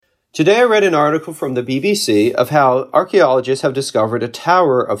Today I read an article from the BBC of how archaeologists have discovered a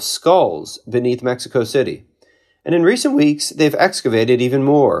tower of skulls beneath Mexico City. And in recent weeks, they've excavated even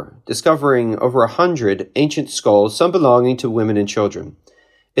more, discovering over 100 ancient skulls, some belonging to women and children.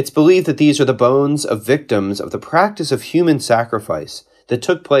 It's believed that these are the bones of victims of the practice of human sacrifice that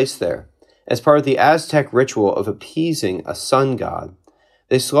took place there as part of the Aztec ritual of appeasing a sun god.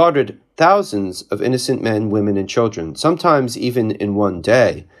 They slaughtered thousands of innocent men, women, and children, sometimes even in one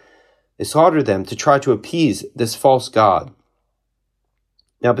day. They slaughtered them to try to appease this false god.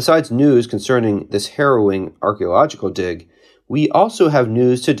 Now, besides news concerning this harrowing archaeological dig, we also have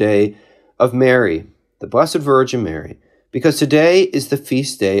news today of Mary, the Blessed Virgin Mary, because today is the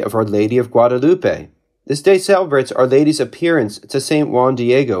feast day of Our Lady of Guadalupe. This day celebrates Our Lady's appearance to St. Juan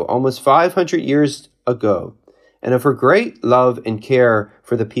Diego almost 500 years ago, and of her great love and care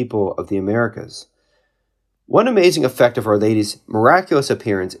for the people of the Americas. One amazing effect of Our Lady's miraculous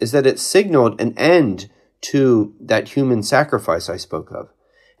appearance is that it signaled an end to that human sacrifice I spoke of,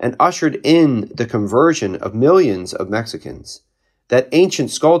 and ushered in the conversion of millions of Mexicans. That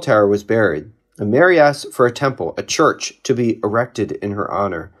ancient skull tower was buried, and Mary asked for a temple, a church, to be erected in her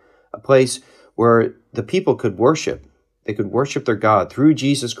honor, a place where the people could worship. They could worship their God through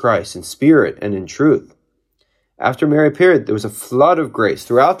Jesus Christ in spirit and in truth. After Mary appeared, there was a flood of grace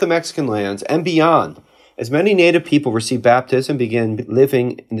throughout the Mexican lands and beyond, as many native people received baptism and began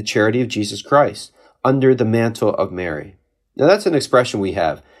living in the charity of Jesus Christ under the mantle of Mary. Now that's an expression we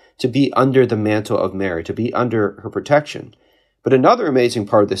have, to be under the mantle of Mary, to be under her protection. But another amazing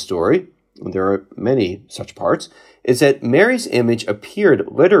part of this story, and there are many such parts, is that Mary's image appeared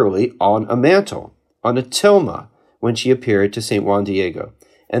literally on a mantle, on a tilma, when she appeared to St. Juan Diego.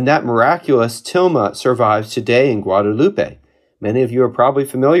 And that miraculous tilma survives today in Guadalupe. Many of you are probably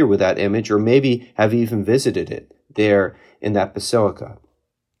familiar with that image, or maybe have even visited it there in that basilica.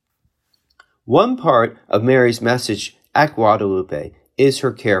 One part of Mary's message at Guadalupe is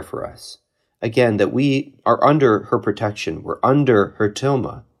her care for us. Again, that we are under her protection. We're under her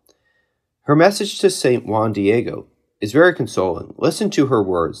tilma. Her message to St. Juan Diego is very consoling. Listen to her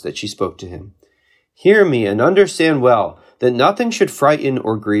words that she spoke to him. Hear me and understand well that nothing should frighten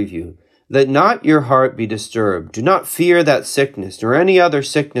or grieve you. Let not your heart be disturbed. Do not fear that sickness, nor any other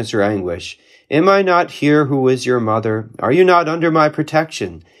sickness or anguish. Am I not here who is your mother? Are you not under my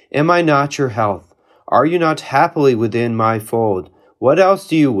protection? Am I not your health? Are you not happily within my fold? What else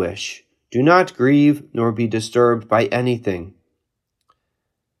do you wish? Do not grieve, nor be disturbed by anything.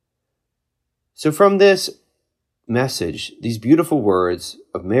 So from this message, these beautiful words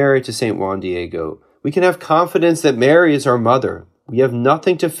of Mary to St. Juan Diego, we can have confidence that Mary is our mother. We have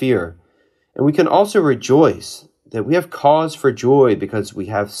nothing to fear. And we can also rejoice that we have cause for joy because we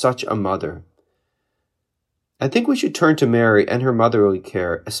have such a mother. I think we should turn to Mary and her motherly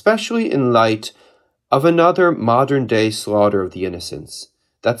care, especially in light of another modern-day slaughter of the innocents.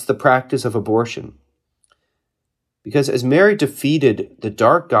 That's the practice of abortion. Because as Mary defeated the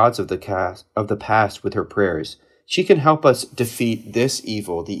dark gods of the past with her prayers, she can help us defeat this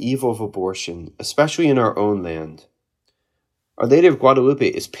evil, the evil of abortion, especially in our own land. Our Lady of Guadalupe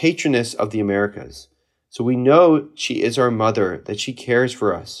is patroness of the Americas, so we know she is our mother, that she cares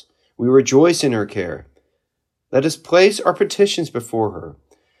for us. We rejoice in her care. Let us place our petitions before her,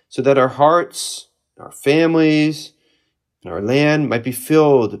 so that our hearts, our families, and our land might be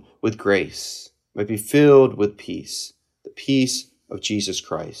filled with grace, might be filled with peace, the peace of Jesus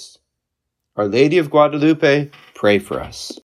Christ. Our Lady of Guadalupe, pray for us.